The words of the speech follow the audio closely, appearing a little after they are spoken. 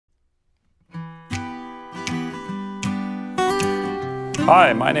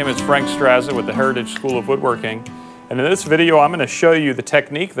Hi, my name is Frank Strazza with the Heritage School of Woodworking, and in this video I'm going to show you the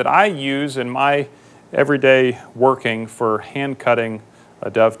technique that I use in my everyday working for hand cutting a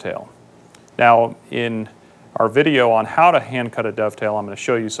dovetail. Now, in our video on how to hand cut a dovetail, I'm going to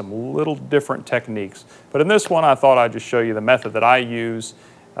show you some little different techniques, but in this one I thought I'd just show you the method that I use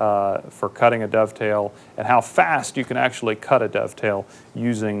for cutting a dovetail and how fast you can actually cut a dovetail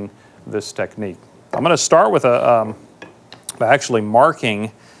using this technique. I'm going to start with by actually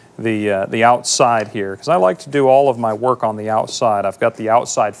marking the outside here, because I like to do all of my work on the outside. I've got the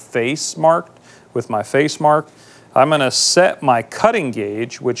outside face marked with my face mark. I'm going to set my cutting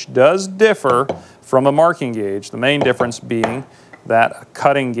gauge, which does differ from a marking gauge, the main difference being that a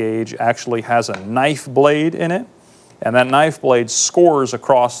cutting gauge actually has a knife blade in it, and that knife blade scores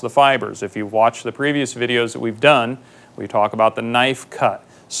across the fibers. If you've watched the previous videos that we've done, we talk about the knife cut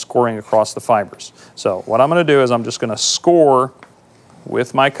scoring across the fibers. So what I'm going to do is I'm just going to score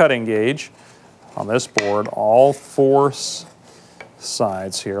with my cutting gauge on this board all four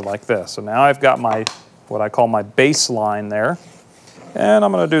sides here like this. So now I've got my what I call my baseline there, and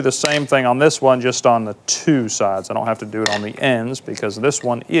I'm going to do the same thing on this one, just on the two sides. I don't have to do it on the ends because this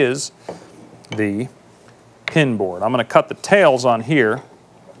one is the pin board. I'm going to cut the tails on here.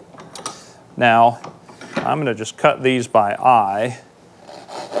 Now I'm going to just cut these by eye.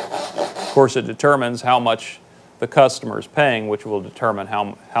 Of course, it determines how much the customer is paying, which will determine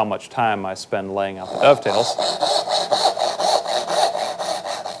how much time I spend laying out the dovetails.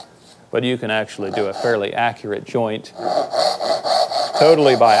 But you can actually do a fairly accurate joint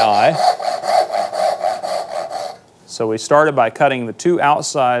totally by eye. So we started by cutting the two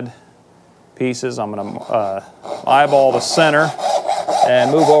outside pieces. I'm going to eyeball the center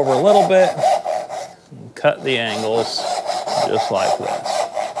and move over a little bit and cut the angles just like this.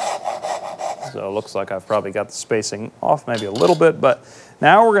 So it looks like I've probably got the spacing off maybe a little bit, but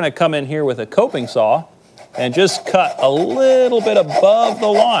now we're going to come in here with a coping saw and just cut a little bit above the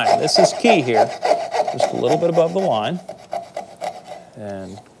line. This is key here, just a little bit above the line,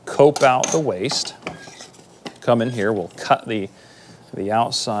 and cope out the waste. Come in here, we'll cut the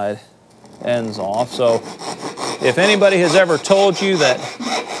outside ends off. So if anybody has ever told you that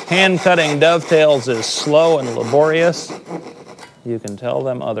hand cutting dovetails is slow and laborious, you can tell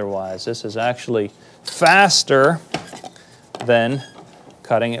them otherwise. This is actually faster than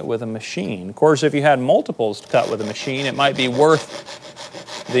cutting it with a machine. Of course, if you had multiples to cut with a machine, it might be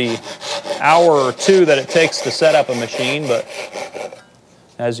worth the hour or two that it takes to set up a machine, but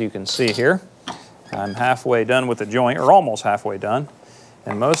as you can see here, I'm halfway done with the joint, or almost halfway done,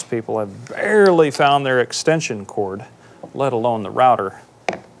 and most people have barely found their extension cord, let alone the router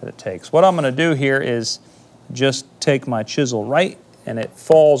that it takes. What I'm going to do here is just take my chisel right, and it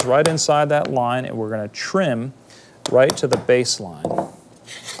falls right inside that line, and we're going to trim right to the baseline.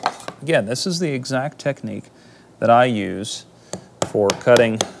 Again, this is the exact technique that I use for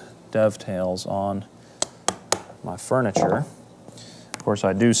cutting dovetails on my furniture. Of course,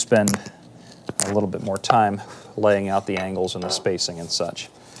 I do spend a little bit more time laying out the angles and the spacing and such.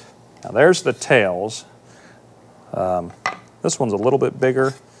 Now there's the tails. This one's a little bit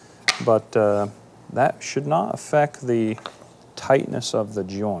bigger, but that should not affect the tightness of the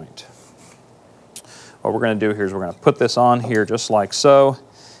joint. What we're going to do here is we're going to put this on here just like so,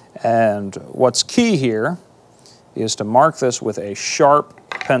 and what's key here is to mark this with a sharp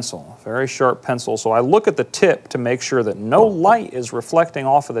pencil, very sharp pencil. So I look at the tip to make sure that no light is reflecting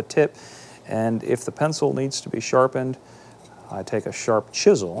off of the tip, and if the pencil needs to be sharpened, I take a sharp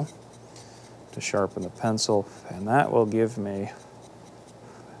chisel to sharpen the pencil, and that will give me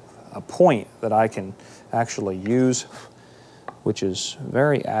a point that I can actually use, which is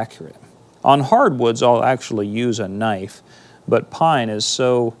very accurate. On hardwoods, I'll actually use a knife, but pine is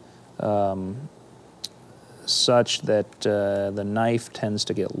so such that the knife tends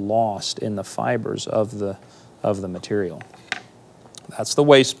to get lost in the fibers of the material. That's the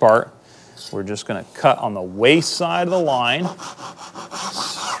waist part. We're just going to cut on the waist side of the line,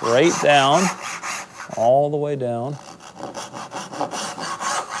 straight down, all the way down.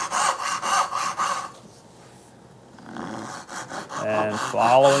 And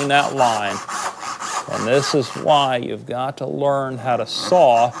following that line. And this is why you've got to learn how to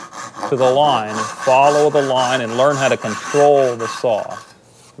saw to the line, follow the line, and learn how to control the saw.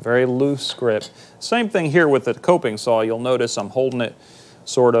 Very loose grip. Same thing here with the coping saw. You'll notice I'm holding it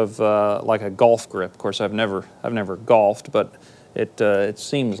sort of like a golf grip. Of course, I've never golfed, but it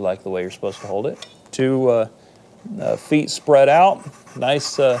seems like the way you're supposed to hold it. Two feet spread out,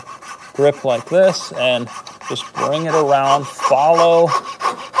 nice grip like this, and just bring it around, follow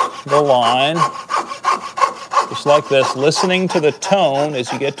the line, just like this, listening to the tone. As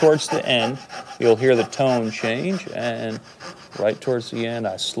you get towards the end, you'll hear the tone change, and right towards the end,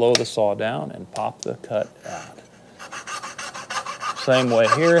 I slow the saw down and pop the cut out. Same way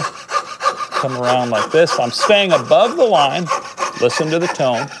here, come around like this. I'm staying above the line, listen to the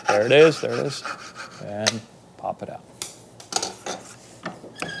tone. There it is, and pop it out.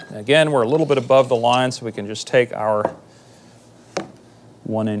 Again, we're a little bit above the line, so we can just take our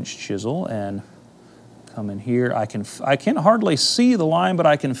 1-inch chisel and come in here. I can't hardly see the line, but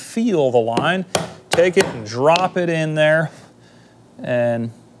I can feel the line. Take it and drop it in there,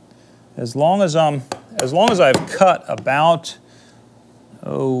 and as long as I've cut about,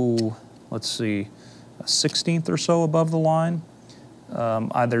 let's see, a 1/16 or so above the line,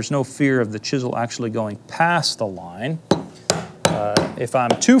 there's no fear of the chisel actually going past the line. If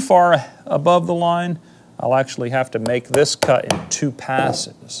I'm too far above the line, I'll actually have to make this cut in 2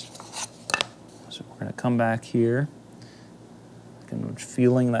 passes. So we're going to come back here,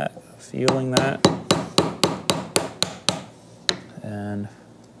 feeling that, and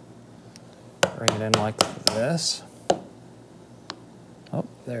bring it in like this. Oh,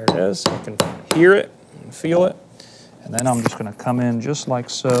 there it is. I can hear it and feel it. And then I'm just going to come in just like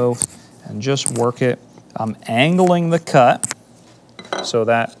so and just work it. I'm angling the cut so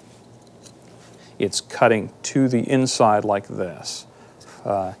that it's cutting to the inside like this.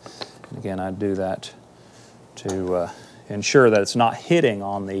 Again, I do that to ensure that it's not hitting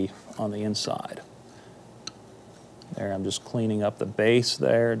on the inside. There, I'm just cleaning up the base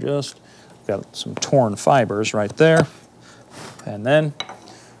there. Just got some torn fibers right there. And then,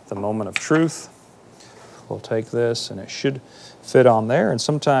 the moment of truth, we'll take this and it should fit on there. And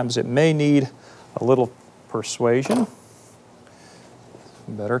sometimes it may need a little persuasion.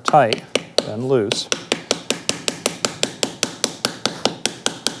 Better tight than loose.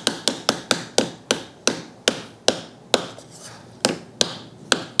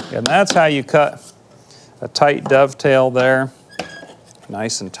 And that's how you cut a tight dovetail there,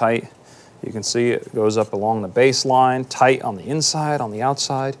 nice and tight. You can see it goes up along the baseline, tight on the inside, on the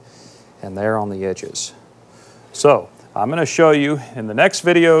outside, and there on the edges. So I'm going to show you in the next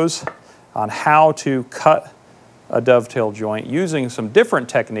videos on how to cut a dovetail joint using some different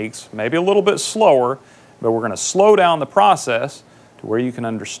techniques, maybe a little bit slower, but we're going to slow down the process to where you can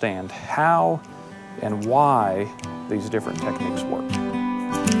understand how and why these different techniques work.